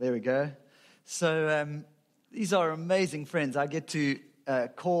go. So these are amazing friends. I get to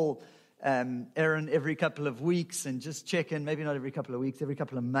call Aaron every couple of weeks and just check in, maybe not every couple of weeks, every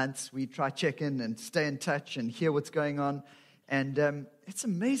couple of months. We try check in and stay in touch and hear what's going on. And it's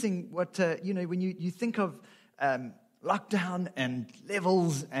amazing what, when you think of lockdown and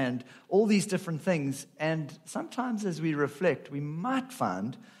levels and all these different things. And sometimes as we reflect, we might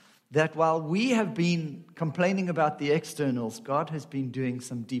find that while we have been complaining about the externals, God has been doing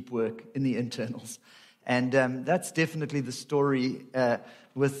some deep work in the internals. And that's definitely the story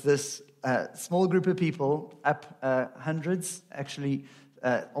with this small group of people up hundreds, actually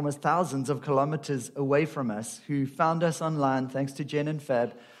almost thousands of kilometers away from us, who found us online thanks to Jen and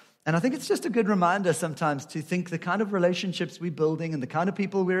Fab. And I think it's just a good reminder sometimes to think the kind of relationships we're building and the kind of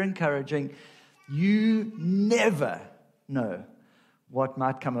people we're encouraging, you never know what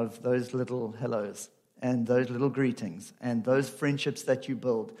might come of those little hellos and those little greetings and those friendships that you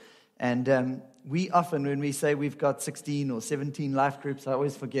build. And we often, when we say we've got 16 or 17 life groups, I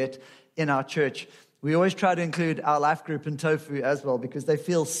always forget, in our church, we always try to include our life group in Tofu as well, because they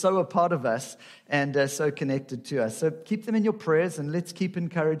feel so a part of us and so connected to us. So keep them in your prayers, and let's keep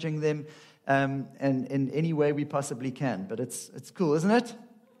encouraging them and in any way we possibly can. But it's cool, isn't it?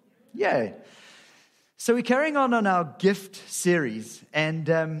 Yay. So we're carrying on our gift series, and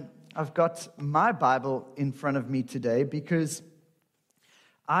I've got my Bible in front of me today because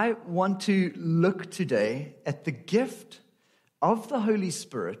I want to look today at the gift of the Holy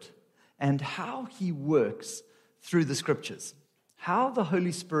Spirit and how He works through the Scriptures. How the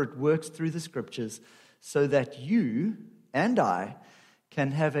Holy Spirit works through the Scriptures so that you and I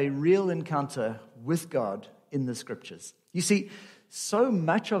can have a real encounter with God in the Scriptures. You see, so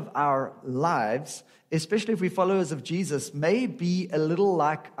much of our lives, especially if we're followers of Jesus, may be a little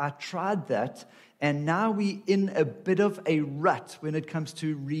like, I tried that, and now we're in a bit of a rut when it comes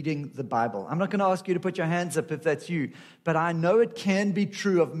to reading the Bible. I'm not going to ask you to put your hands up if that's you, but I know it can be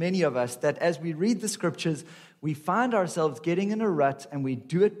true of many of us that as we read the Scriptures, we find ourselves getting in a rut, and we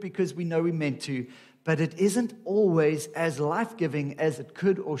do it because we know we're meant to, but it isn't always as life-giving as it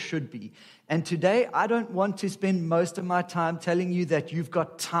could or should be. And today, I don't want to spend most of my time telling you that you've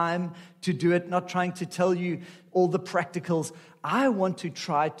got time to do it, not trying to tell you all the practicals. I want to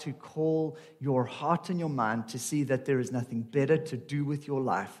try to call your heart and your mind to see that there is nothing better to do with your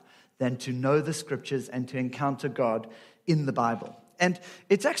life than to know the Scriptures and to encounter God in the Bible. And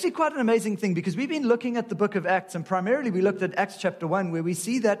it's actually quite an amazing thing because we've been looking at the book of Acts, and primarily we looked at Acts chapter 1, where we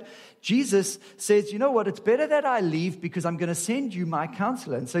see that Jesus says, you know what, it's better that I leave because I'm going to send you my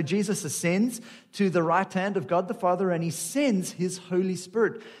counselor. And so Jesus ascends to the right hand of God the Father, and He sends His Holy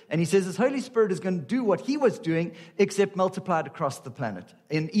Spirit. And He says His Holy Spirit is going to do what He was doing, except multiplied across the planet.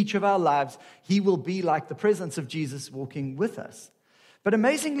 In each of our lives, He will be like the presence of Jesus walking with us. But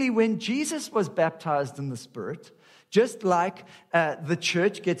amazingly, when Jesus was baptized in the Spirit, just like the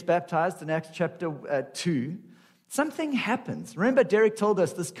church gets baptized in Acts chapter 2, something happens. Remember, Derek told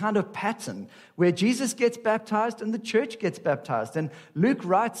us this kind of pattern where Jesus gets baptized and the church gets baptized. And Luke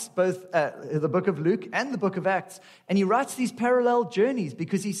writes both the book of Luke and the book of Acts, and he writes these parallel journeys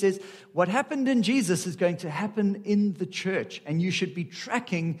because he says what happened in Jesus is going to happen in the church, and you should be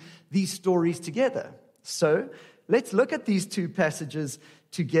tracking these stories together. So let's look at these two passages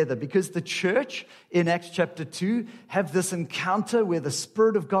together, because the church in Acts chapter 2 have this encounter where the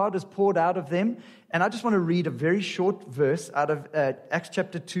Spirit of God is poured out of them. And I just want to read a very short verse out of Acts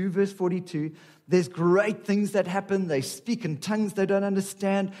chapter 2, verse 42. There's great things that happen. They speak in tongues they don't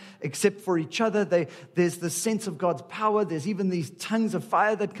understand except for each other. There's the sense of God's power. There's even these tongues of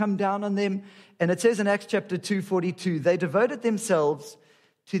fire that come down on them. And it says in Acts chapter 2, 42, they devoted themselves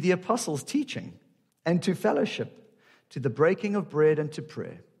to the apostles' teaching and to fellowship, to the breaking of bread and to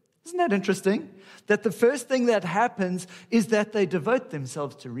prayer. Isn't that interesting? That the first thing that happens is that they devote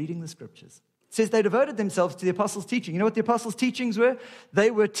themselves to reading the Scriptures. It says they devoted themselves to the apostles' teaching. You know what the apostles' teachings were?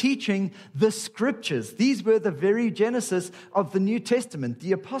 They were teaching the Scriptures. These were the very genesis of the New Testament.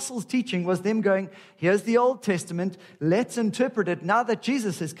 The apostles' teaching was them going, here's the Old Testament, let's interpret it. Now that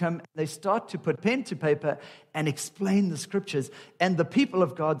Jesus has come, they start to put pen to paper and explain the Scriptures. And the people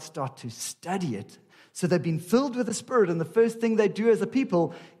of God start to study it. So they've been filled with the Spirit, and the first thing they do as a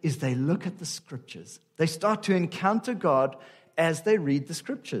people is they look at the Scriptures. They start to encounter God as they read the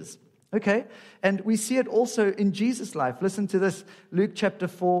Scriptures. Okay? And we see it also in Jesus' life. Listen to this, Luke chapter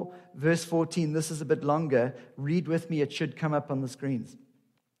 4, verse 14. This is a bit longer. Read with me. It should come up on the screens.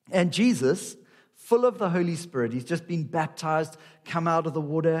 And Jesus, full of the Holy Spirit, he's just been baptized, come out of the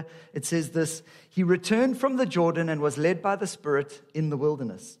water. It says this, he returned from the Jordan and was led by the Spirit in the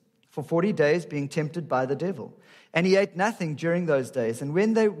wilderness for 40 days being tempted by the devil. And he ate nothing during those days. And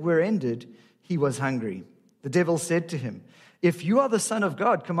when they were ended, he was hungry. The devil said to him, "If you are the Son of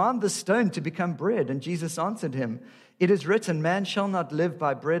God, command this stone to become bread." And Jesus answered him, "It is written, man shall not live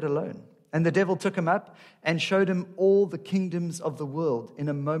by bread alone." And the devil took him up and showed him all the kingdoms of the world in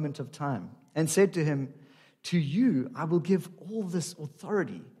a moment of time, and said to him, "To you I will give all this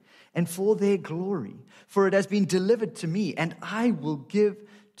authority, and for their glory, for it has been delivered to me, and I will give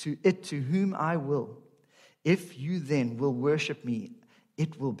it to whom I will. If you then will worship me,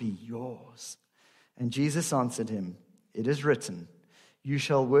 it will be yours." And Jesus answered him, "It is written, you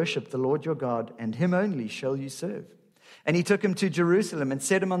shall worship the Lord your God, and him only shall you serve." And he took him to Jerusalem and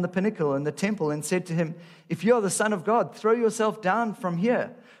set him on the pinnacle in the temple and said to him, "If you are the Son of God, throw yourself down from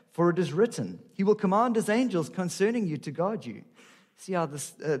here, for it is written, he will command his angels concerning you to guard you." See how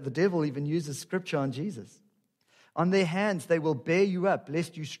the devil even uses scripture on Jesus. "On their hands they will bear you up,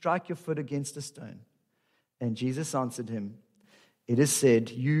 lest you strike your foot against a stone." And Jesus answered him, "It is said,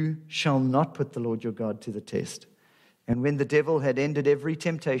 you shall not put the Lord your God to the test." And when the devil had ended every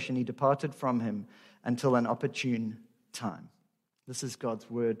temptation, he departed from him until an opportune time. This is God's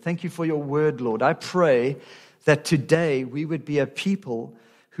word. Thank you for your word, Lord. I pray that today we would be a people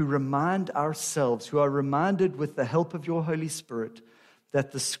who remind ourselves, who are reminded with the help of your Holy Spirit,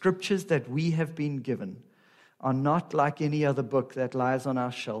 that the scriptures that we have been given are not like any other book that lies on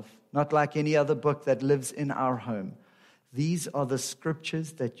our shelf, not like any other book that lives in our home. These are the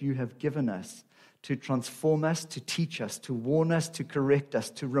scriptures that you have given us to transform us, to teach us, to warn us, to correct us,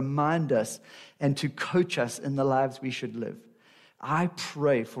 to remind us, and to coach us in the lives we should live. I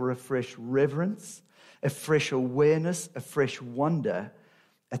pray for a fresh reverence, a fresh awareness, a fresh wonder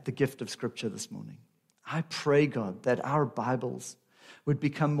at the gift of Scripture this morning. I pray, God, that our Bibles would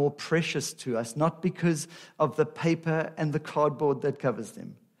become more precious to us, not because of the paper and the cardboard that covers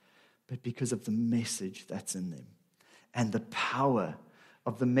them, but because of the message that's in them and the power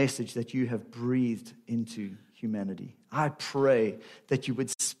of the message that you have breathed into humanity. I pray that you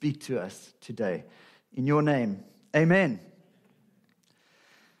would speak to us today. In your name, amen.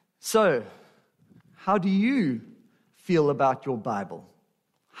 So, how do you feel about your Bible?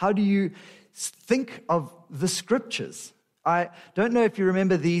 How do you think of the scriptures? I don't know if you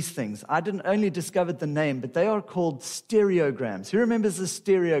remember these things. I didn't only discovered the name, but they are called stereograms. Who remembers the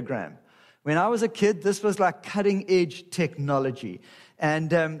stereogram? When I was a kid, this was like cutting-edge technology.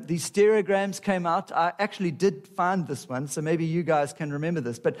 And these stereograms came out. I actually did find this one, so maybe you guys can remember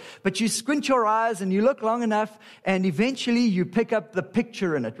this. But you squint your eyes and you look long enough, and eventually you pick up the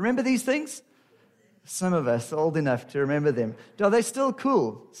picture in it. Remember these things? Some of us are old enough to remember them. Are they still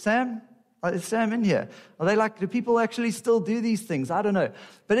cool? Sam? Is Sam in here? Are they like, do people actually still do these things? I don't know.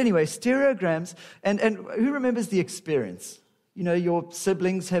 But anyway, stereograms. And who remembers the experience? You know, your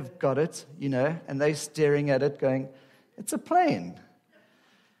siblings have got it, you know, and they're staring at it going, it's a plane.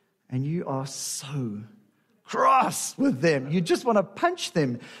 And you are so cross with them. You just want to punch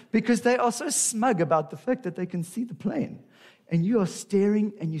them because they are so smug about the fact that they can see the plane. And you are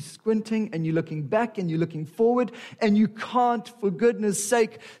staring and you're squinting and you're looking back and you're looking forward and you can't, for goodness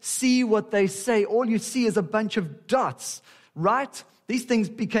sake, see what they say. All you see is a bunch of dots, right? These things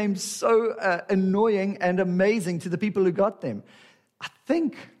became so annoying and amazing to the people who got them. I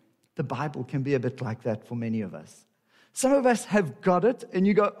think the Bible can be a bit like that for many of us. Some of us have got it, and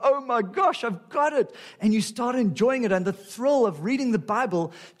you go, oh my gosh, I've got it. And you start enjoying it, and the thrill of reading the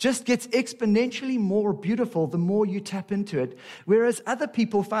Bible just gets exponentially more beautiful the more you tap into it. Whereas other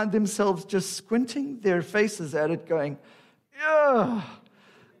people find themselves just squinting their faces at it going, yeah,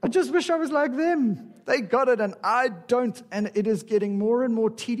 I just wish I was like them. They got it, and I don't. And it is getting more and more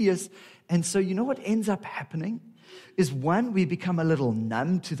tedious. And so you know what ends up happening? Is one, we become a little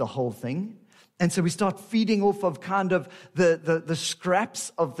numb to the whole thing. And so we start feeding off of kind of the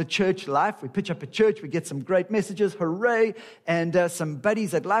scraps of the church life. We pitch up a church, we get some great messages, hooray, and some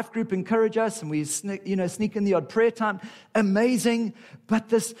buddies at Life Group encourage us, and we sneak in the odd prayer time. Amazing. But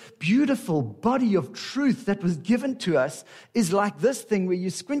this beautiful body of truth that was given to us is like this thing where you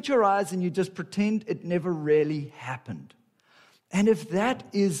squint your eyes and you just pretend it never really happened. And if that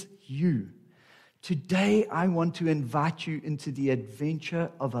is you, today I want to invite you into the adventure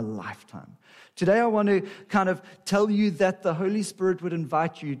of a lifetime. Today I want to kind of tell you that the Holy Spirit would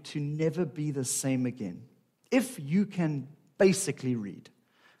invite you to never be the same again. If you can basically read.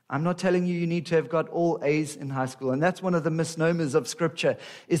 I'm not telling you need to have got all A's in high school. And that's one of the misnomers of Scripture,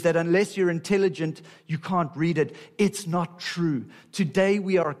 is that unless you're intelligent, you can't read it. It's not true. Today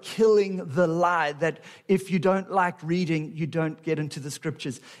we are killing the lie that if you don't like reading, you don't get into the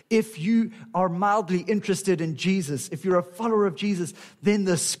Scriptures. If you are mildly interested in Jesus, if you're a follower of Jesus, then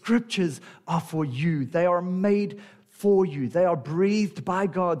the Scriptures are for you. They are made for you. They are breathed by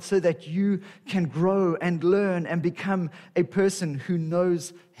God so that you can grow and learn and become a person who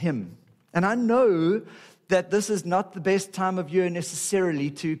knows Him. And I know that this is not the best time of year necessarily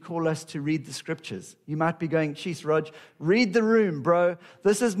to call us to read the Scriptures. You might be going, "Jeez, Rog, read the room, bro.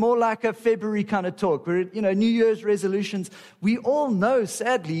 This is more like a February kind of talk. We're, New Year's resolutions." We all know,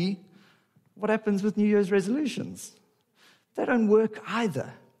 sadly, what happens with New Year's resolutions. They don't work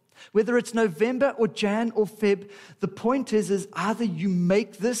either. Whether it's November or Jan or Feb, the point is either you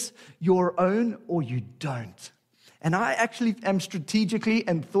make this your own or you don't. And I actually am strategically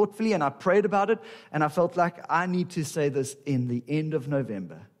and thoughtfully, and I prayed about it, and I felt like I need to say this in the end of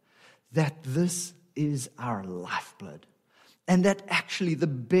November, that this is our lifeblood. And that actually the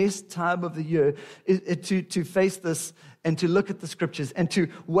best time of the year is to face this and to look at the Scriptures and to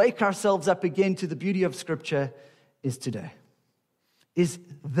wake ourselves up again to the beauty of Scripture is today. Is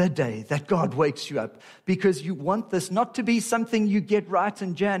the day that God wakes you up, because you want this not to be something you get right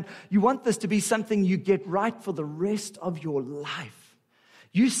in Jan. You want this to be something you get right for the rest of your life.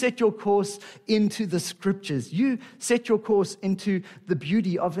 You set your course into the Scriptures. You set your course into the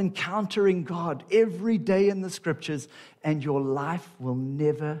beauty of encountering God every day in the Scriptures, and your life will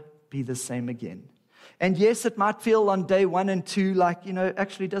never be the same again. And yes, it might feel on day 1 and 2 like,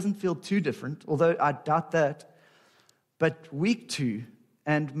 actually doesn't feel too different, although I doubt that. But week 2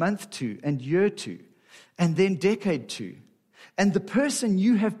 and month 2 and year 2 and then decade 2, and the person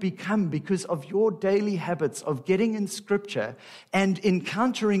you have become because of your daily habits of getting in Scripture and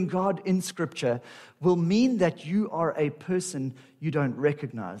encountering God in Scripture will mean that you are a person you don't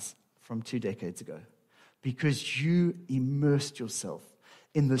recognize from 2 decades ago, because you immersed yourself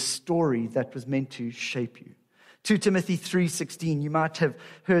in the story that was meant to shape you. 2 Timothy 3:16, you might have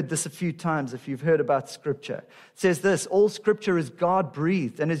heard this a few times if you've heard about Scripture. It says this: "All Scripture is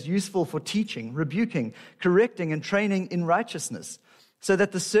God-breathed and is useful for teaching, rebuking, correcting, and training in righteousness, so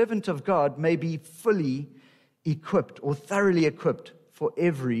that the servant of God may be fully equipped or thoroughly equipped for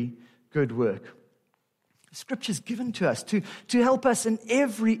every good work." Scripture is given to us to help us in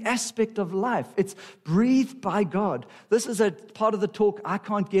every aspect of life. It's breathed by God. This is a part of the talk I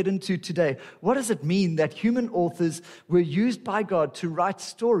can't get into today. What does it mean that human authors were used by God to write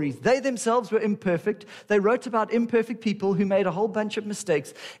stories? They themselves were imperfect. They wrote about imperfect people who made a whole bunch of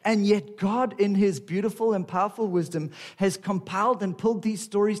mistakes. And yet God, in His beautiful and powerful wisdom, has compiled and pulled these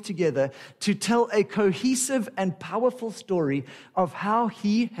stories together to tell a cohesive and powerful story of how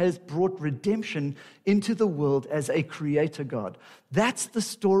He has brought redemption into the world as a creator God. That's the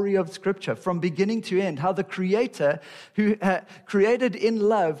story of Scripture from beginning to end, how the Creator, who created in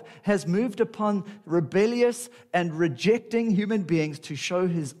love, has moved upon rebellious and rejecting human beings to show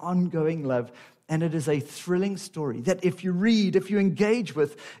His ongoing love. And it is a thrilling story that if you read, if you engage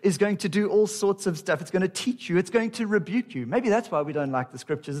with, is going to do all sorts of stuff. It's going to teach you. It's going to rebuke you. Maybe that's why we don't like the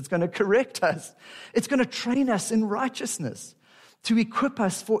Scriptures. It's going to correct us. It's going to train us in righteousness, to equip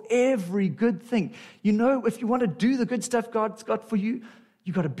us for every good thing. If you want to do the good stuff God's got for you,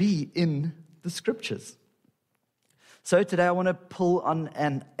 you've got to be in the Scriptures. So today I want to pull on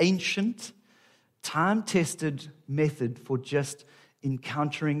an ancient, time-tested method for just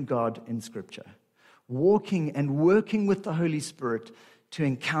encountering God in Scripture. Walking and working with the Holy Spirit to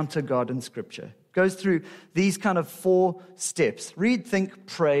encounter God in Scripture. It goes through these kind of 4 steps. Read, think,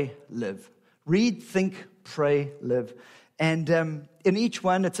 pray, live. Read, think, pray, live. And in each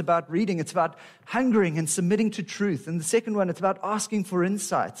one, it's about reading. It's about hungering and submitting to truth. And the second one, it's about asking for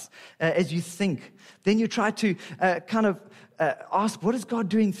insights as you think. Then you try to ask, what is God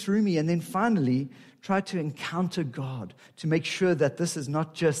doing through me? And then finally, try to encounter God to make sure that this is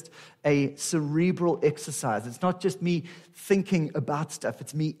not just a cerebral exercise. It's not just me thinking about stuff.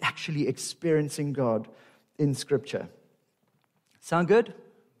 It's me actually experiencing God in Scripture. Sound good?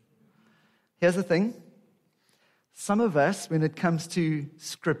 Here's the thing. Some of us, when it comes to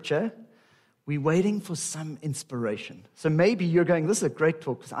Scripture, we're waiting for some inspiration. So maybe you're going, this is a great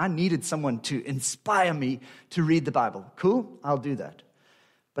talk because I needed someone to inspire me to read the Bible. Cool, I'll do that.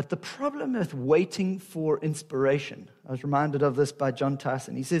 But the problem with waiting for inspiration, I was reminded of this by John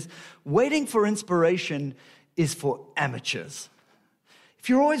Tyson. He says, waiting for inspiration is for amateurs. If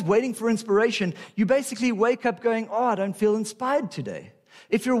you're always waiting for inspiration, you basically wake up going, I don't feel inspired today.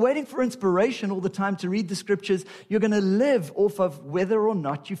 If you're waiting for inspiration all the time to read the scriptures, you're going to live off of whether or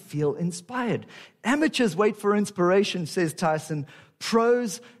not you feel inspired. Amateurs wait for inspiration, says Tyson.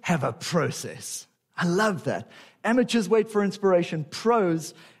 Pros have a process. I love that. Amateurs wait for inspiration.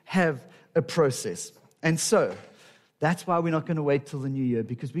 Pros have a process. And so, that's why we're not going to wait till the new year,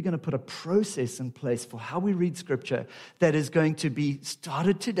 because we're going to put a process in place for how we read Scripture that is going to be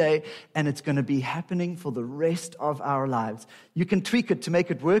started today, and it's going to be happening for the rest of our lives. You can tweak it to make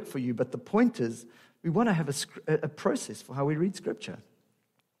it work for you, but the point is we want to have a process for how we read Scripture.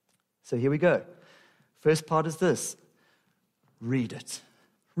 So here we go. First part is this. Read it.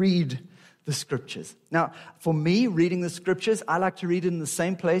 Read the Scriptures. Now, for me, reading the Scriptures, I like to read it in the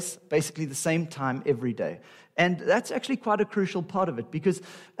same place, basically the same time every day. And that's actually quite a crucial part of it, because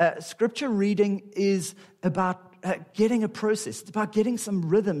Scripture reading is about getting a process. It's about getting some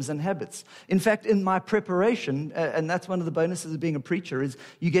rhythms and habits. In fact, in my preparation, and that's one of the bonuses of being a preacher, is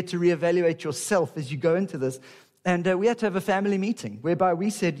you get to reevaluate yourself as you go into this. And we had to have a family meeting whereby we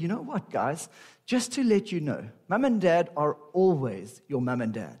said, you know what, guys, just to let you know, mum and dad are always your mum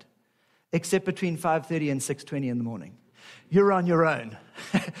and dad, except between 5:30 and 6:20 in the morning. You're on your own.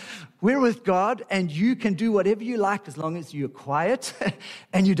 We're with God, and you can do whatever you like as long as you're quiet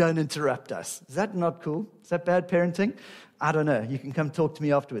and you don't interrupt us. Is that not cool? Is that bad parenting? I don't know. You can come talk to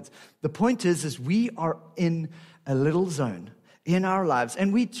me afterwards. The point is we are in a little zone in our lives.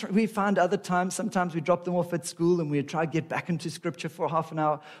 And we find other times, sometimes we drop them off at school and we try to get back into Scripture for half an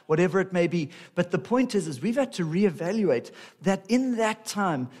hour, whatever it may be. But the point is we've had to reevaluate that in that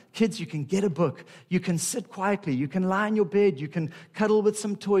time, kids, you can get a book, you can sit quietly, you can lie in your bed, you can cuddle with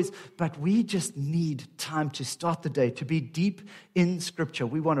some toys, but we just need time to start the day, to be deep in Scripture.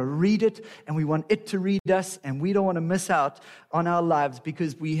 We want to read it and we want it to read us, and we don't want to miss out on our lives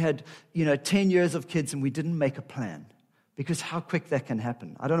because we had, 10 years of kids and we didn't make a plan. Because how quick that can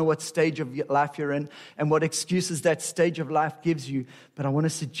happen. I don't know what stage of life you're in and what excuses that stage of life gives you, but I want to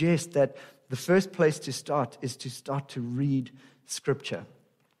suggest that the first place to start is to start to read Scripture.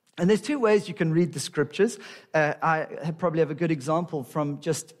 And there's two ways you can read the Scriptures. I probably have a good example from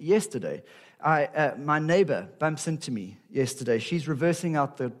just yesterday. My neighbor bumps into me yesterday. She's reversing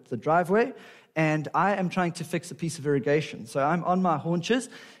out the driveway, and I am trying to fix a piece of irrigation. So I'm on my haunches,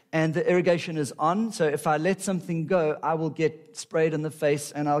 and the irrigation is on, so if I let something go, I will get sprayed in the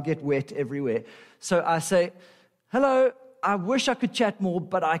face and I'll get wet everywhere. So I say, hello, I wish I could chat more,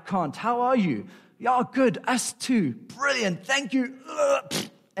 but I can't. How are you? Yeah, good, us too. Brilliant, thank you.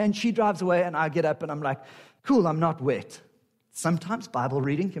 And she drives away and I get up and I'm like, cool, I'm not wet. Sometimes Bible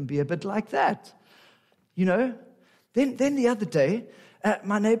reading can be a bit like that. Then the other day,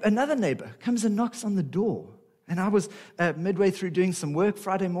 another neighbor comes and knocks on the door. And I was midway through doing some work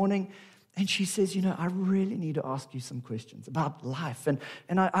Friday morning, and she says, I really need to ask you some questions about life. And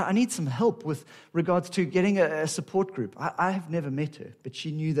I need some help with regards to getting a support group. I have never met her, but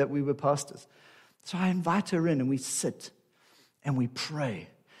she knew that we were pastors. So I invite her in, and we sit, and we pray.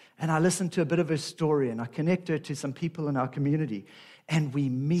 And I listen to a bit of her story, and I connect her to some people in our community, and we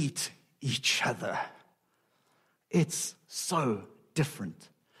meet each other. It's so different.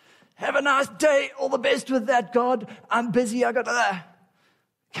 Have a nice day. All the best with that, God. I'm busy. I got to...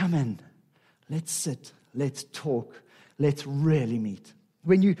 Come in. Let's sit. Let's talk. Let's really meet.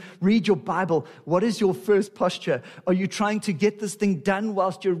 When you read your Bible, what is your first posture? Are you trying to get this thing done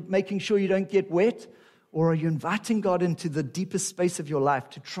whilst you're making sure you don't get wet? Or are you inviting God into the deepest space of your life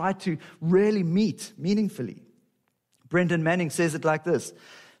to try to really meet meaningfully? Brendan Manning says it like this.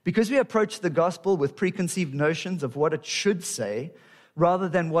 Because we approach the gospel with preconceived notions of what it should say, rather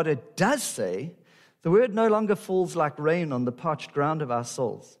than what it does say, the word no longer falls like rain on the parched ground of our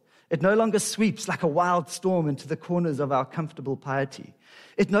souls. It no longer sweeps like a wild storm into the corners of our comfortable piety.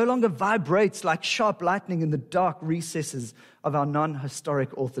 It no longer vibrates like sharp lightning in the dark recesses of our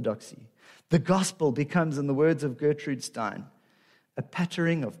non-historic orthodoxy. The gospel becomes, in the words of Gertrude Stein, a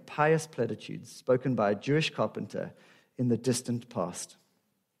pattering of pious platitudes spoken by a Jewish carpenter in the distant past.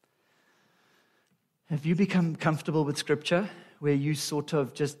 Have you become comfortable with Scripture, where you sort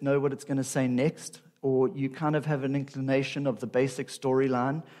of just know what it's going to say next, or you kind of have an inclination of the basic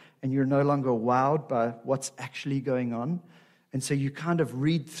storyline, and you're no longer wowed by what's actually going on? And so you kind of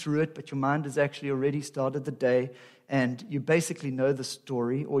read through it, but your mind has actually already started the day, and you basically know the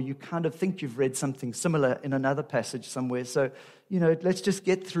story, or you kind of think you've read something similar in another passage somewhere. So, let's just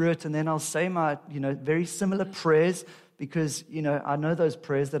get through it, and then I'll say my, very similar prayers, because, I know those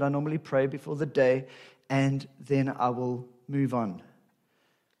prayers that I normally pray before the day, and then I will move on.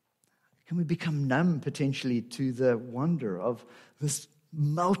 Can we become numb potentially to the wonder of this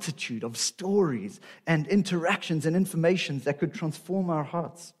multitude of stories and interactions and informations that could transform our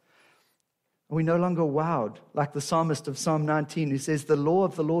hearts. Are we no longer wowed, like the psalmist of Psalm 19 who says, the law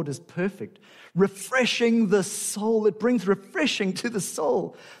of the Lord is perfect, refreshing the soul. It brings refreshing to the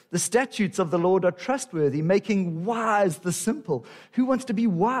soul. The statutes of the Lord are trustworthy, making wise the simple. Who wants to be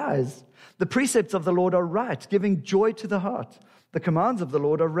wise? The precepts of the Lord are right, giving joy to the heart. The commands of the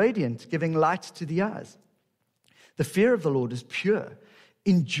Lord are radiant, giving light to the eyes. The fear of the Lord is pure,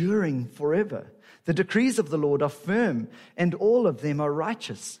 enduring forever. The decrees of the Lord are firm, and all of them are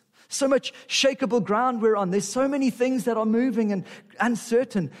righteous. So much shakeable ground we're on. There's so many things that are moving and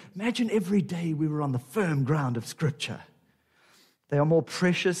uncertain. Imagine every day we were on the firm ground of Scripture. They are more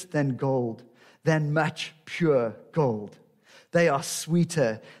precious than gold, than much pure gold. They are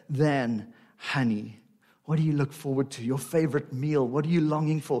sweeter than honey. What do you look forward to? Your favorite meal? What are you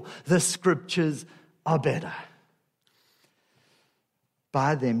longing for? The Scriptures are better.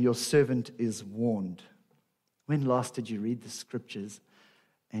 By them your servant is warned. When last did you read the Scriptures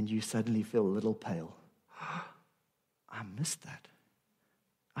and you suddenly feel a little pale? I missed that.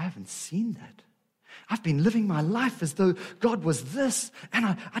 I haven't seen that. I've been living my life as though God was this, and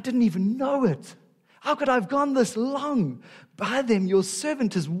I didn't even know it. How could I have gone this long? By them your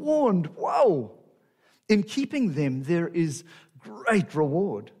servant is warned. Whoa! In keeping them there is great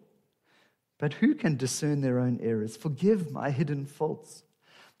reward. But who can discern their own errors? Forgive my hidden faults.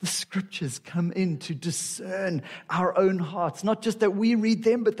 The Scriptures come in to discern our own hearts. Not just that we read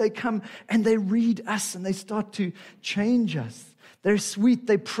them, but they come and they read us and they start to change us. They're sweet,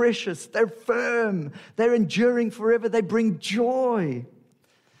 they're precious, they're firm, they're enduring forever, they bring joy.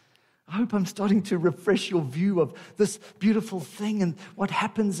 I hope I'm starting to refresh your view of this beautiful thing and what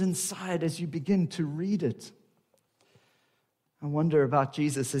happens inside as you begin to read it. I wonder about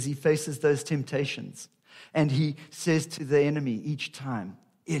Jesus as he faces those temptations and he says to the enemy each time,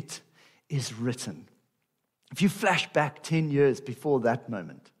 "It is written." If you flash back 10 years before that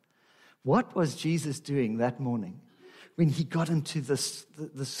moment, what was Jesus doing that morning when he got into the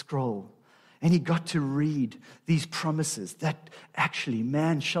scroll and he got to read these promises that actually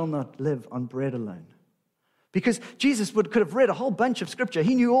man shall not live on bread alone? Because Jesus could have read a whole bunch of Scripture.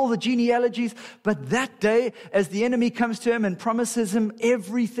 He knew all the genealogies, but that day, as the enemy comes to him and promises him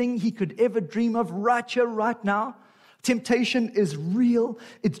everything he could ever dream of right here, right now, temptation is real.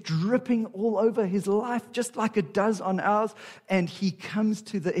 It's dripping all over his life, just like it does on ours. And he comes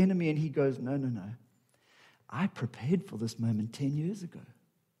to the enemy and he goes, no. I prepared for this moment 10 years ago.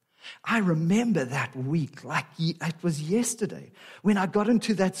 I remember that week like it was yesterday when I got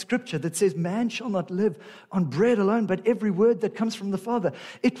into that scripture that says, man shall not live on bread alone, but every word that comes from the Father.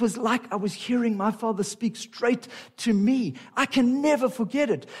 It was like I was hearing my Father speak straight to me. I can never forget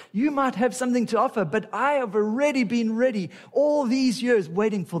it. You might have something to offer, but I have already been ready all these years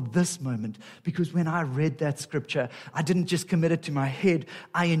waiting for this moment, because when I read that scripture, I didn't just commit it to my head.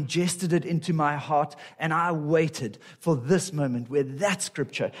 I ingested it into my heart, and I waited for this moment where that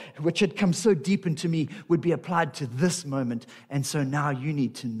scripture, which had come so deep into me, would be applied to this moment. And so now you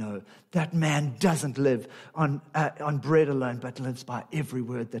need to know that man doesn't live on bread alone, but lives by every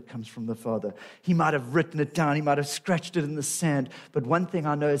word that comes from the Father. He might have written it down. He might have scratched it in the sand. But one thing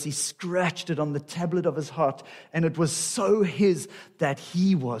I know is he scratched it on the tablet of his heart, and it was so his that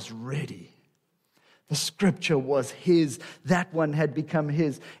he was ready. The scripture was his. That one had become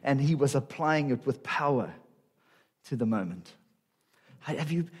his, and he was applying it with power to the moment.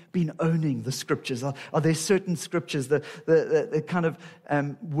 Have you been owning the scriptures? Are there certain scriptures, the kind of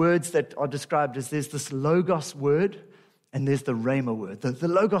words that are described as there's this logos word and there's the rhema word. The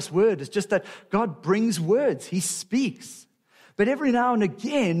logos word is just that God brings words. He speaks. But every now and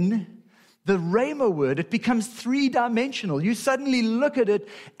again, the rhema word, it becomes three-dimensional. You suddenly look at it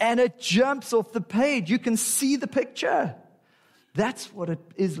and it jumps off the page. You can see the picture. That's what it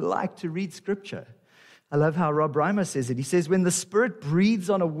is like to read scripture. I love how Rob Reimer says it. He says, when the Spirit breathes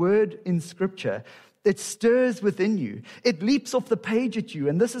on a word in Scripture, it stirs within you. It leaps off the page at you.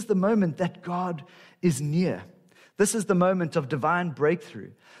 And this is the moment that God is near. This is the moment of divine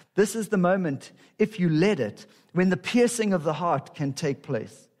breakthrough. This is the moment, if you let it, when the piercing of the heart can take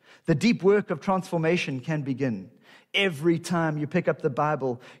place. The deep work of transformation can begin. Every time you pick up the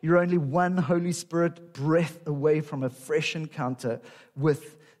Bible, you're only one Holy Spirit breath away from a fresh encounter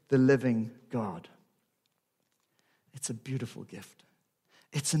with the living God. It's a beautiful gift.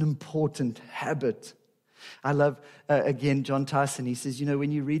 It's an important habit. I love, again, John Tyson. He says,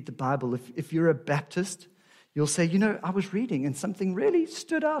 when you read the Bible, if you're a Baptist, you'll say, I was reading and something really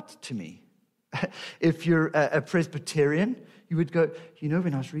stood out to me. If you're a Presbyterian, you would go,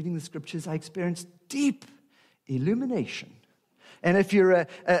 when I was reading the scriptures, I experienced deep illumination. And if you're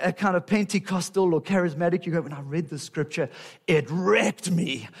a kind of Pentecostal or charismatic, you go, when I read the scripture, it wrecked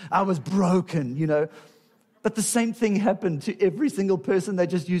me. I was broken, But the same thing happened to every single person. They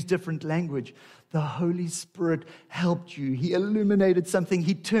just used different language. The Holy Spirit helped you. He illuminated something.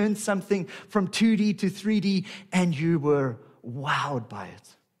 He turned something from 2D to 3D, and you were wowed by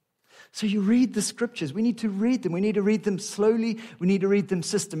it. So you read the scriptures. We need to read them. We need to read them slowly. We need to read them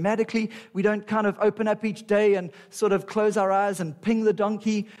systematically. We don't kind of open up each day and sort of close our eyes and ping the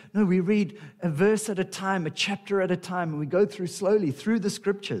donkey. No, we read a verse at a time, a chapter at a time, and we go through slowly through the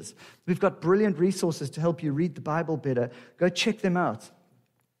scriptures. We've got brilliant resources to help you read the Bible better. Go check them out.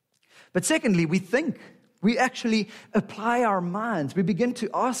 But secondly, we think. We actually apply our minds. We begin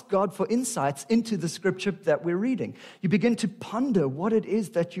to ask God for insights into the scripture that we're reading. You begin to ponder what it is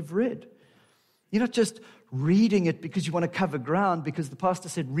that you've read. You're not just reading it because you want to cover ground, because the pastor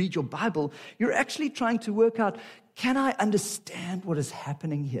said, read your Bible. You're actually trying to work out, can I understand what is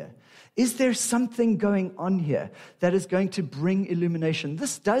happening here? Is there something going on here that is going to bring illumination?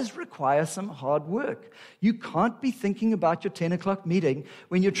 This does require some hard work. You can't be thinking about your 10 o'clock meeting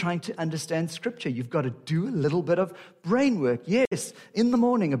when you're trying to understand scripture. You've got to do a little bit of brain work. Yes, in the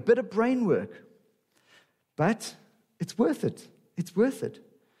morning, a bit of brain work. But it's worth it. It's worth it.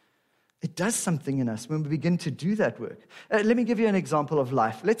 It does something in us when we begin to do that work. Let me give you an example of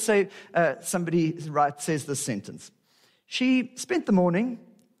life. Let's say somebody says this sentence. She spent the morning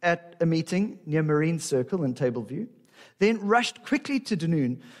at a meeting near Marine Circle in Tableview, then rushed quickly to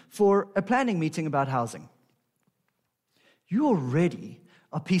Dunoon for a planning meeting about housing. You already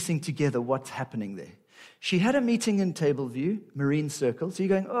are piecing together what's happening there. She had a meeting in Tableview, Marine Circle, so you're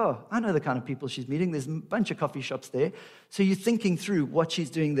going, oh, I know the kind of people she's meeting. There's a bunch of coffee shops there. So you're thinking through what she's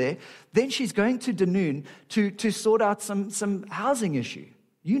doing there. Then she's going to Dunoon to sort out some housing issue.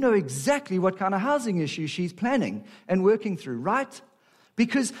 You know exactly what kind of housing issue she's planning and working through, right?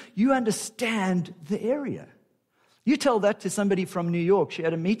 Because you understand the area. You tell that to somebody from New York. She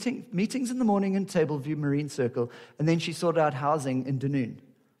had meetings in the morning in Tableview Marine Circle, and then she sorted out housing in Dunoon.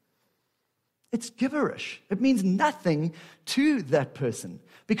 It's gibberish. It means nothing to that person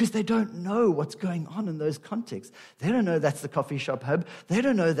because they don't know what's going on in those contexts. They don't know that's the coffee shop hub. They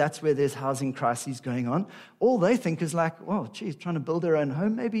don't know that's where there's housing crises going on. All they think is like, well, she's trying to build her own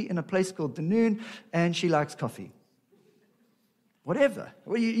home maybe in a place called Dunoon, and she likes coffee. Whatever.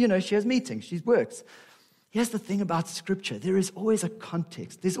 Well, she has meetings. She works. Here's the thing about Scripture. There is always a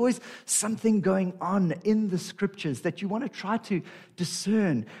context. There's always something going on in the Scriptures that you want to try to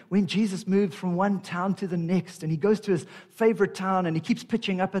discern. When Jesus moved from one town to the next, and he goes to his favorite town, and he keeps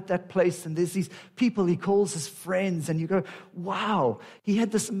pitching up at that place, and there's these people he calls his friends, and you go, wow, he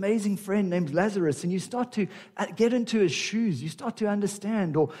had this amazing friend named Lazarus, and you start to get into his shoes. You start to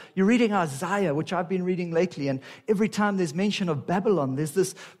understand. Or you're reading Isaiah, which I've been reading lately, and every time there's mention of Babylon, there's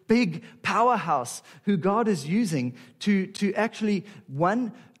this big powerhouse who God is using to actually,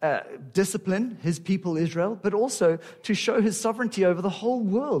 discipline his people Israel, but also to show his sovereignty over the whole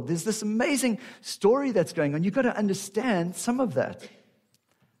world. There's this amazing story that's going on. You've got to understand some of that. The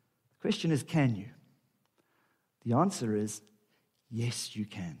question is, can you? The answer is, yes, you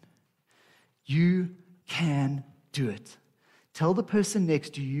can. You can do it. Tell the person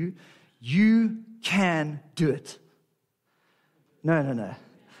next to you, you can do it. No.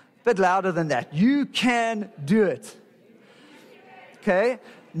 A bit louder than that. You can do it. Okay?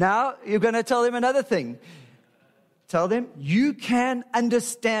 Now, you're going to tell them another thing. Tell them, you can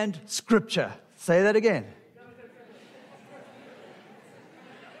understand Scripture. Say that again.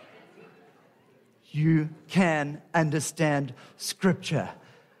 You can understand Scripture.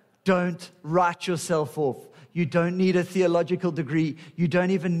 Don't write yourself off. You don't need a theological degree. You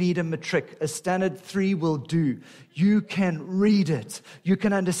don't even need a matric. A standard 3 will do. You can read it. You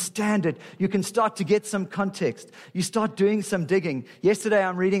can understand it. You can start to get some context. You start doing some digging. Yesterday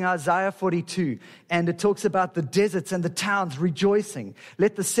I'm reading Isaiah 42, and it talks about the deserts and the towns rejoicing.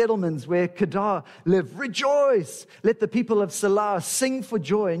 Let the settlements where Kedar live rejoice. Let the people of Salah sing for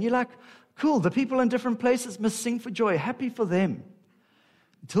joy. And you're like, cool, the people in different places must sing for joy. Happy for them.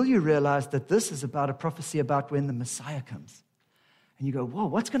 Until you realize that this is about a prophecy about when the Messiah comes. And you go, whoa,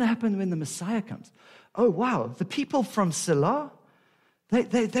 what's going to happen when the Messiah comes? Oh, wow, the people from Salah,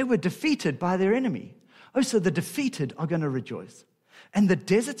 they were defeated by their enemy. Oh, so the defeated are going to rejoice. And the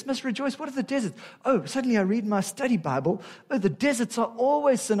deserts must rejoice. What are the deserts? Oh, suddenly I read my study Bible. Oh, the deserts are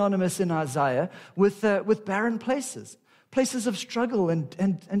always synonymous in Isaiah with barren places, places of struggle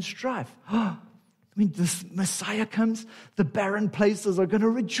and strife. Oh, this Messiah comes, the barren places are going to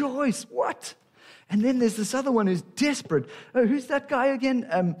rejoice. What? And then there's this other one who's desperate. Oh, who's that guy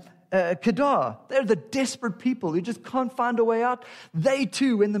again? Kedar. They're the desperate people who just can't find a way out. They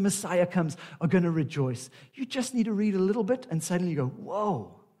too, when the Messiah comes, are going to rejoice. You just need to read a little bit and suddenly you go,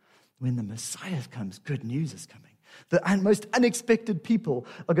 whoa, when the Messiah comes, good news is coming. The most unexpected people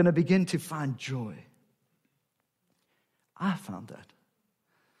are going to begin to find joy. I found that.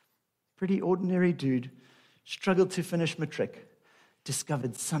 Pretty ordinary dude, struggled to finish matric,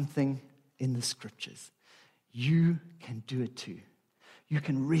 discovered something in the scriptures. You can do it too. You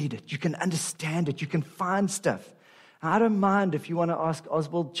can read it. You can understand it. You can find stuff. I don't mind if you want to ask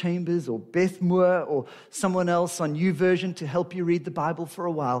Oswald Chambers or Beth Moore or someone else on YouVersion to help you read the Bible for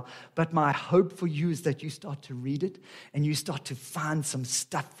a while. But my hope for you is that you start to read it and you start to find some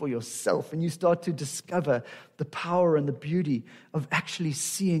stuff for yourself and you start to discover the power and the beauty of actually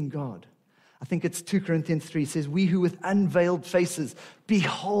seeing God. I think it's 2 Corinthians 3 says, we who with unveiled faces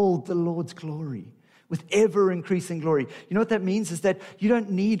behold the Lord's glory. With ever-increasing glory. You know what that means is that you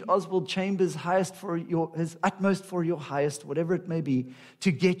don't need Oswald Chambers' his utmost for your highest, whatever it may be,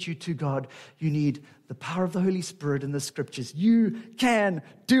 to get you to God. You need the power of the Holy Spirit in the scriptures. You can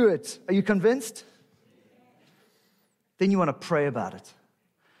do it. Are you convinced? Then you want to pray about it.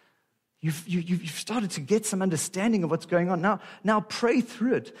 You've started to get some understanding of what's going on. Now pray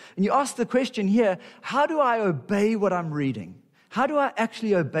through it. And you ask the question here, how do I obey what I'm reading? How do I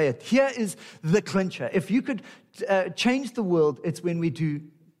actually obey it? Here is the clincher. If you could change the world, it's when we do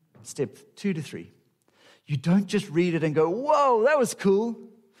step 2 to 3. You don't just read it and go, whoa, that was cool.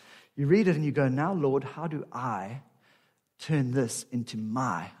 You read it and you go, now, Lord, how do I turn this into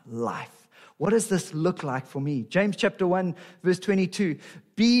my life? What does this look like for me? James chapter 1, verse 22.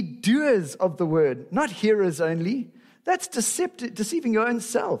 Be doers of the word, not hearers only. That's deceiving your own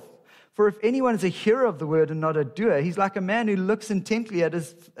self. For if anyone is a hearer of the word and not a doer, he's like a man who looks intently at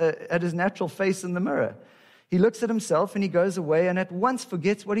his natural face in the mirror. He looks at himself and he goes away and at once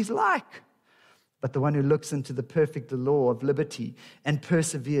forgets what he's like. But the one who looks into the perfect law of liberty and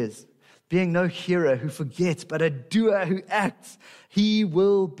perseveres, being no hearer who forgets, but a doer who acts, he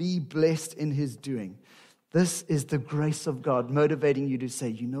will be blessed in his doing. This is the grace of God motivating you to say,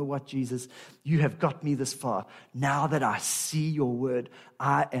 you know what, Jesus, you have got me this far. Now that I see your word,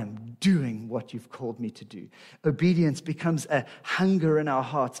 I am doing what you've called me to do. Obedience becomes a hunger in our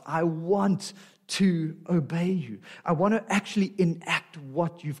hearts. I want to obey you. I want to actually enact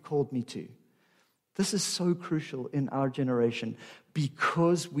what you've called me to. This is so crucial in our generation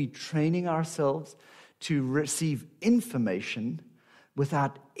because we're training ourselves to receive information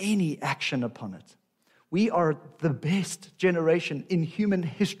without any action upon it. We are the best generation in human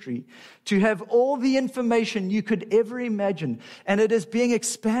history to have all the information you could ever imagine, and it is being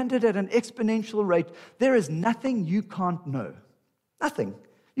expanded at an exponential rate. There is nothing you can't know. Nothing.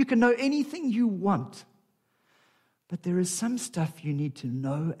 You can know anything you want. But there is some stuff you need to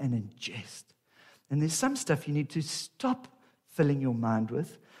know and ingest. And there's some stuff you need to stop filling your mind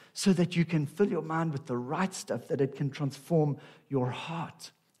with so that you can fill your mind with the right stuff, that it can transform your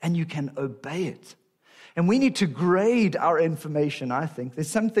heart and you can obey it. And we need to grade our information, I think. There's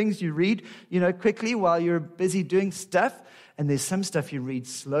some things you read, quickly while you're busy doing stuff. And there's some stuff you read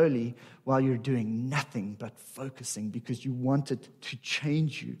slowly while you're doing nothing but focusing because you want it to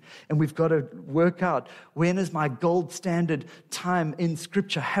change you. And we've got to work out, when is my gold standard time in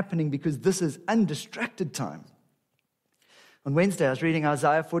Scripture happening? Because this is undistracted time. On Wednesday, I was reading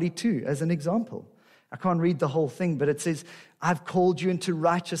Isaiah 42 as an example. I can't read the whole thing, but it says, I've called you into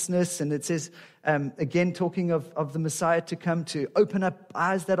righteousness. And it says, again, talking of the Messiah to come, to open up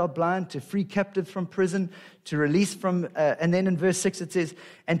eyes that are blind, to free captives from prison, to release from, and then in verse 6 it says,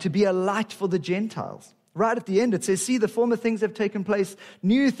 and to be a light for the Gentiles. Right at the end it says, see, the former things have taken place.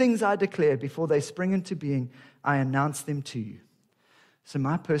 New things I declare. Before they spring into being, I announce them to you. So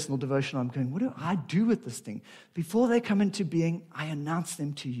my personal devotion, I'm going, what do I do with this thing? Before they come into being, I announce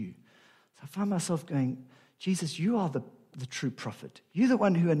them to you. I find myself going, Jesus, you are the true prophet. You're the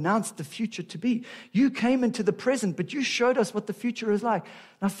one who announced the future to be. You came into the present, but you showed us what the future is like.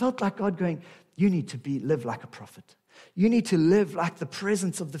 And I felt like God going, you need to live like a prophet. You need to live like the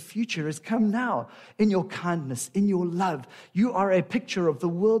presence of the future has come now in your kindness, in your love. You are a picture of the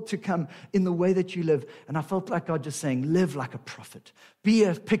world to come in the way that you live. And I felt like God just saying, live like a prophet. Be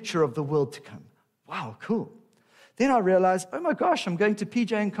a picture of the world to come. Wow, cool. Then I realized, oh my gosh, I'm going to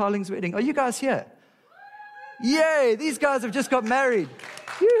PJ and Carling's wedding. Are you guys here? Yay, these guys have just got married.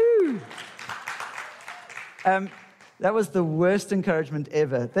 Yoo-hoo. That was the worst encouragement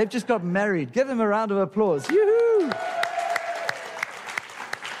ever. They've just got married. Give them a round of applause. Yoo-hoo.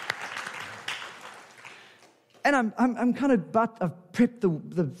 And I'm kind of, I've prepped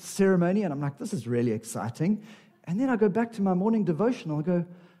the ceremony, and I'm like, this is really exciting. And then I go back to my morning devotional and go,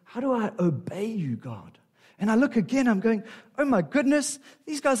 How do I obey you, God? And I look again, I'm going, oh my goodness,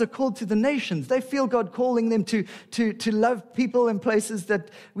 these guys are called to the nations. They feel God calling them to love people in places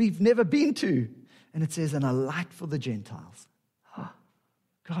that we've never been to. And it says, and a light for the Gentiles. Oh,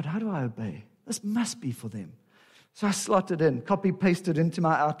 God, how do I obey? This must be for them. So I slot it in, copy-pasted into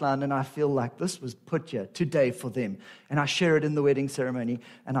my outline, and I feel like this was put here today for them. And I share it in the wedding ceremony,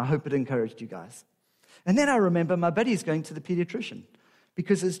 and I hope it encouraged you guys. And then I remember my buddy's going to the pediatrician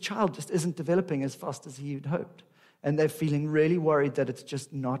because his child just isn't developing as fast as he'd hoped. And they're feeling really worried that it's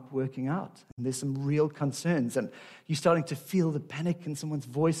just not working out. And there's some real concerns. And you're starting to feel the panic in someone's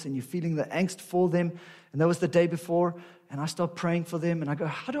voice, and you're feeling the angst for them. And that was the day before, and I start praying for them, and I go,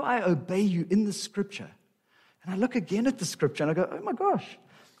 how do I obey you in the scripture? And I look again at the scripture, and I go, oh my gosh.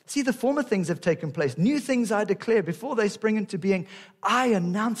 See, the former things have taken place. New things I declare before they spring into being. I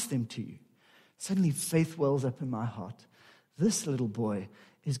announce them to you. Suddenly faith wells up in my heart. This little boy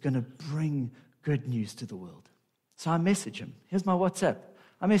is going to bring good news to the world. So I message him. Here's my WhatsApp.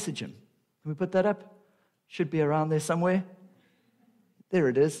 I message him. Can we put that up? Should be around there somewhere. There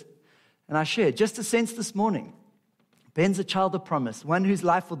it is. And I share just a sense this morning. Ben's a child of promise, one whose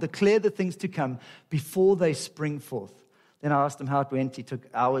life will declare the things to come before they spring forth. Then I asked him how it went. He took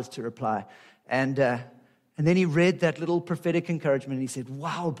hours to reply. And then he read that little prophetic encouragement, and he said,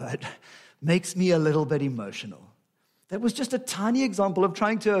 wow, bud, makes me a little bit emotional. That was just a tiny example of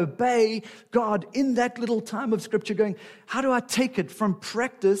trying to obey God in that little time of Scripture, going, how do I take it from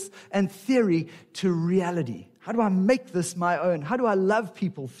practice and theory to reality? How do I make this my own? How do I love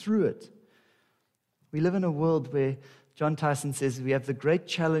people through it? We live in a world where John Tyson says we have the great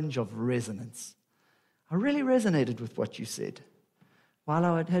challenge of resonance. I really resonated with what you said. While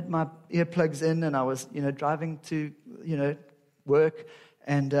I had my earplugs in and I was, driving to, work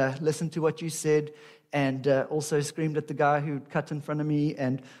and listened to what you said, and also screamed at the guy who cut in front of me,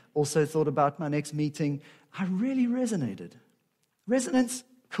 and also thought about my next meeting, I really resonated. Resonance,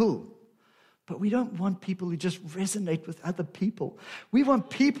 cool. But we don't want people who just resonate with other people. We want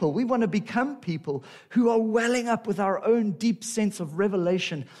to become people who are welling up with our own deep sense of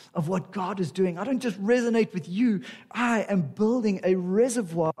revelation of what God is doing. I don't just resonate with you. I am building a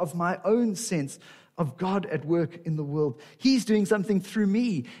reservoir of my own sense of God at work in the world. He's doing something through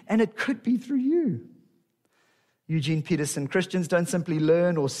me, and it could be through you. Eugene Peterson, Christians don't simply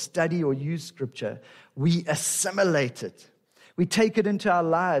learn or study or use Scripture. We assimilate it. We take it into our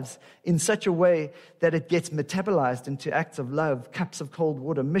lives in such a way that it gets metabolized into acts of love, cups of cold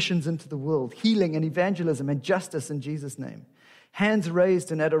water, missions into the world, healing and evangelism and justice in Jesus' name. Hands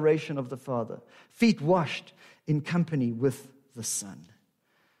raised in adoration of the Father. Feet washed in company with the Son.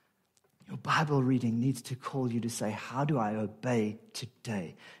 Your Bible reading needs to call you to say, how do I obey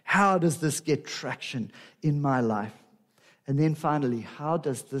today? How does this get traction in my life? And then finally, how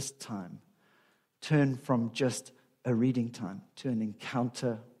does this time turn from just a reading time to an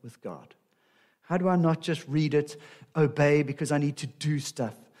encounter with God? How do I not just read it, obey because I need to do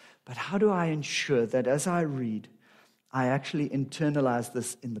stuff, but how do I ensure that as I read, I actually internalize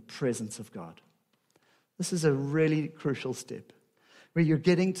this in the presence of God? This is a really crucial step, where you're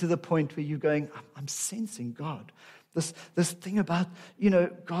getting to the point where you're going, I'm sensing God. This thing about,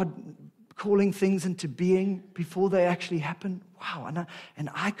 God calling things into being before they actually happen. Wow, and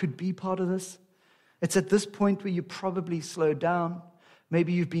I could be part of this. It's at this point where you probably slow down.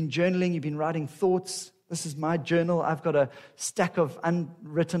 Maybe you've been journaling, you've been writing thoughts. This is my journal. I've got a stack of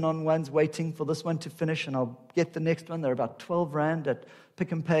unwritten on ones waiting for this one to finish, and I'll get the next one. They're about 12 Rand at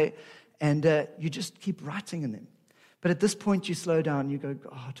Pick and Pay, and you just keep writing in them. But at this point, you slow down. You go,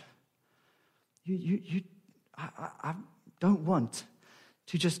 God, I don't want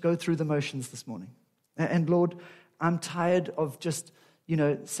to just go through the motions this morning. And Lord, I'm tired of just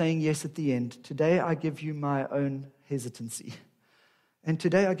saying yes at the end. Today I give you my own hesitancy. And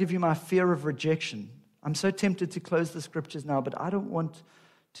today I give you my fear of rejection. I'm so tempted to close the scriptures now, but I don't want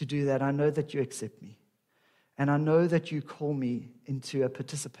to do that. I know that you accept me. And I know that you call me into a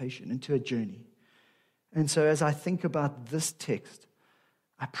participation, into a journey. And so as I think about this text,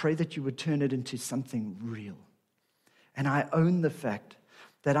 I pray that you would turn it into something real. And I own the fact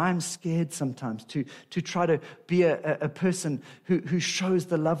that I'm scared sometimes to try to be a person who shows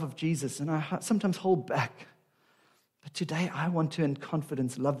the love of Jesus. And I sometimes hold back. But today I want to, in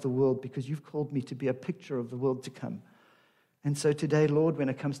confidence, love the world because you've called me to be a picture of the world to come. And so today, Lord, when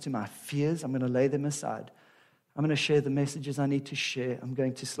it comes to my fears, I'm going to lay them aside. I'm going to share the messages I need to share. I'm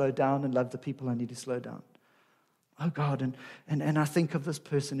going to slow down and love the people I need to slow down. Oh God, and I think of this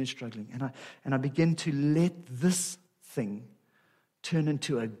person who's struggling. And I begin to let this thing turn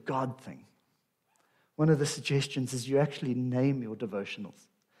into a God thing. One of the suggestions is you actually name your devotionals.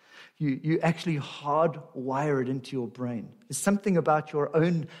 You actually hardwire it into your brain. There's something about your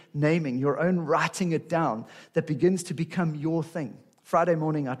own naming, your own writing it down that begins to become your thing. Friday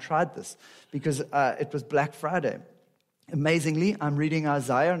morning, I tried this because it was Black Friday. Amazingly, I'm reading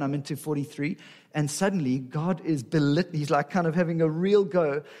Isaiah and I'm into 43, and suddenly God is belittling. He's like kind of having a real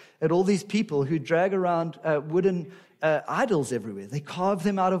go at all these people who drag around wooden idols everywhere. They carve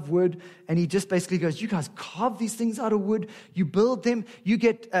them out of wood, and he just basically goes, you guys carve these things out of wood, you build them, you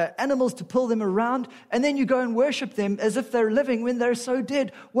get animals to pull them around, and then you go and worship them as if they're living when they're so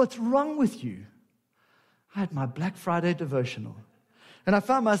dead. What's wrong with you? I had my Black Friday devotional, and I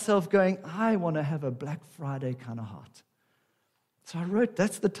found myself going, I want to have a Black Friday kind of heart. So I wrote,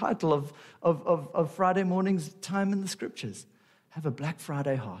 that's the title of Friday morning's time in the scriptures. Have a Black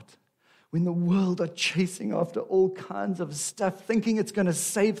Friday heart. When the world are chasing after all kinds of stuff, thinking it's going to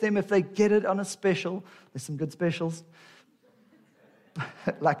save them if they get it on a special. There's some good specials.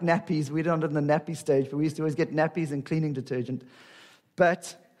 Like nappies. We're not in the nappy stage, but we used to always get nappies and cleaning detergent.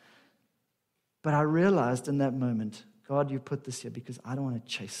 But I realized in that moment, God, you put this here because I don't want to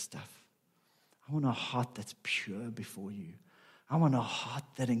chase stuff. I want a heart that's pure before you. I want a heart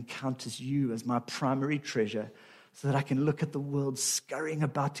that encounters you as my primary treasure, so that I can look at the world scurrying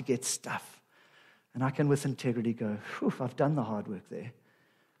about to get stuff. And I can, with integrity, go, I've done the hard work there.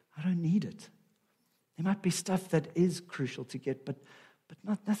 I don't need it. There might be stuff that is crucial to get, but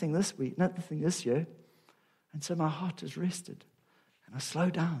nothing this week, nothing this year. And so my heart is rested. And I slow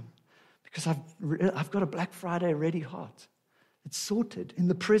down because I've got a Black Friday ready heart. It's sorted in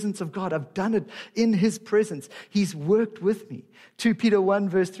the presence of God. I've done it in His presence. He's worked with me. 2 Peter 1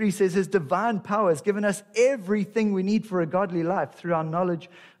 verse 3 says, His divine power has given us everything we need for a godly life through our knowledge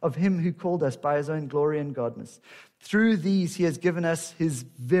of Him who called us by His own glory and godness. Through these He has given us His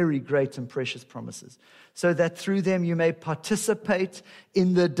very great and precious promises, so that through them you may participate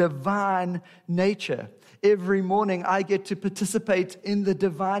in the divine nature. Every morning I get to participate in the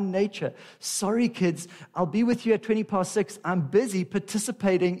divine nature. Sorry, kids, I'll be with you at 6:20. I'm busy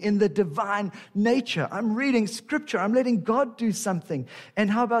participating in the divine nature. I'm reading scripture. I'm letting God do something.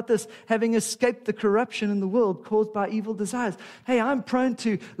 And how about this? Having escaped the corruption in the world caused by evil desires. Hey, I'm prone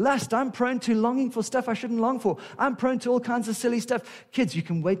to lust. I'm prone to longing for stuff I shouldn't long for. I'm prone to all kinds of silly stuff. Kids, you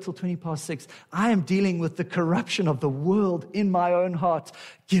can wait till 6:20. I am dealing with the corruption of the world in my own heart.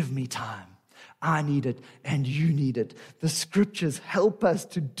 Give me time. I need it, and you need it. The scriptures help us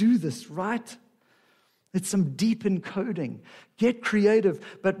to do this, right? It's some deep encoding. Get creative.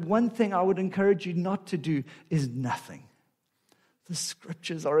 But one thing I would encourage you not to do is nothing. The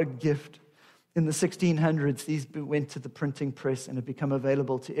scriptures are a gift. In the 1600s, these went to the printing press and have become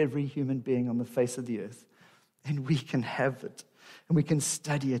available to every human being on the face of the earth. And we can have it. And we can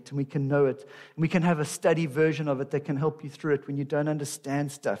study it, and we can know it. And we can have a study version of it that can help you through it when you don't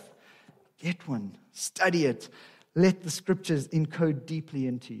understand stuff. Get one. Study it. Let the scriptures encode deeply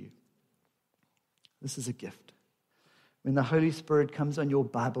into you. This is a gift. When the Holy Spirit comes on your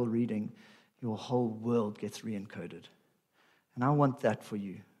Bible reading, your whole world gets re-encoded. And I want that for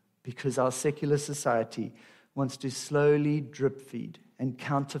you, because our secular society wants to slowly drip feed and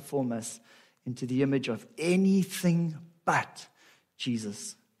counterform us into the image of anything but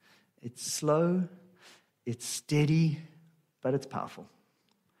Jesus. It's slow, it's steady, but it's powerful.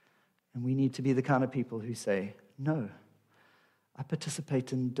 And we need to be the kind of people who say, no, I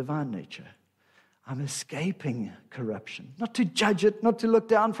participate in divine nature. I'm escaping corruption. Not to judge it, not to look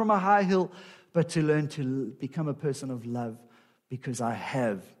down from a high hill, but to learn to become a person of love, because I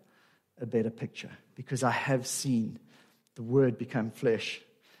have a better picture, because I have seen the Word become flesh,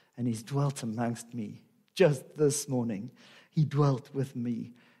 and He's dwelt amongst me. Just this morning, He dwelt with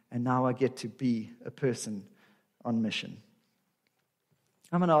me, and now I get to be a person on mission.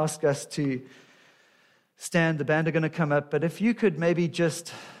 I'm going to ask us to stand. The band are going to come up. But if you could maybe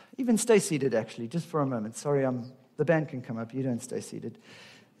just, even stay seated, actually, just for a moment. Sorry, the band can come up. You don't stay seated.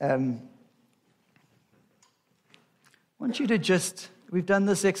 I want you to just, we've done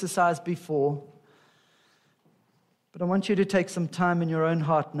this exercise before, but I want you to take some time in your own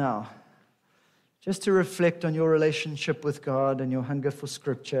heart now, just to reflect on your relationship with God and your hunger for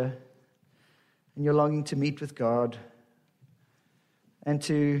Scripture and your longing to meet with God. And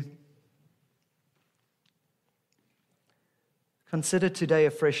to consider today a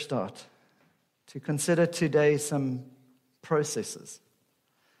fresh start. To consider today some processes.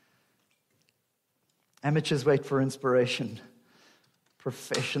 Amateurs wait for inspiration.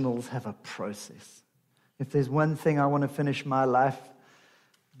 Professionals have a process. If there's one thing I want to finish my life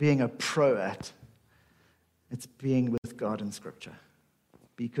being a pro at, it's being with God in Scripture.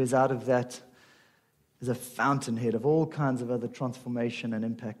 Because out of that, is a fountainhead of all kinds of other transformation and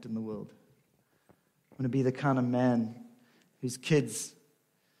impact in the world. I want to be the kind of man whose kids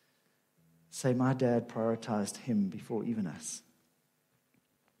say, my dad prioritized him before even us.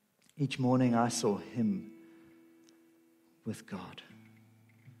 Each morning I saw him with God.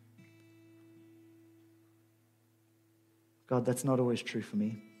 God, that's not always true for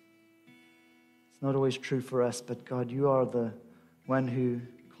me. It's not always true for us, but God, you are the one who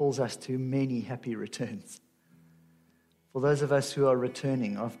calls us to many happy returns. For those of us who are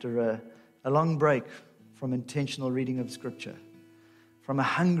returning after a long break from intentional reading of Scripture, from a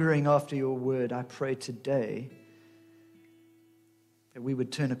hungering after your word, I pray today that we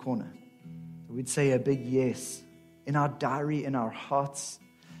would turn a corner, that we'd say a big yes in our diary, in our hearts,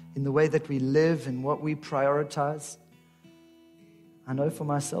 in the way that we live, in what we prioritize. I know for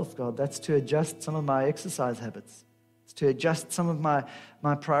myself, God, that's to adjust some of my exercise habits. It's to adjust some of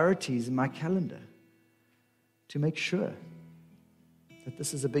my priorities in my calendar to make sure that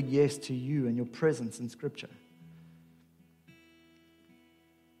this is a big yes to you and your presence in Scripture.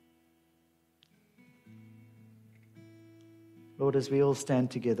 Lord, as we all stand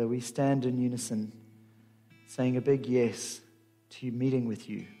together, we stand in unison, saying a big yes to meeting with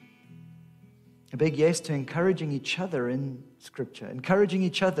you. A big yes to encouraging each other in Scripture, encouraging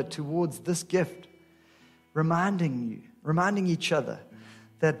each other towards this gift, reminding each other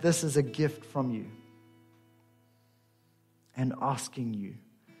that this is a gift from you, and asking you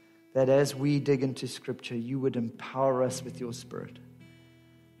that as we dig into Scripture, you would empower us with your Spirit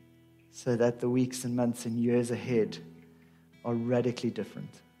so that the weeks and months and years ahead are radically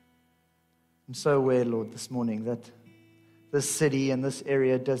different. I'm so aware, Lord, this morning that this city and this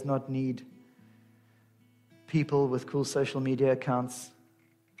area does not need people with cool social media accounts.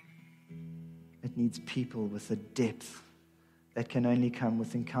 It needs people with a depth that can only come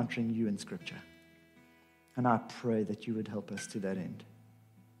with encountering you in Scripture. And I pray that you would help us to that end.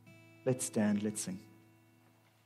 Let's stand, let's sing.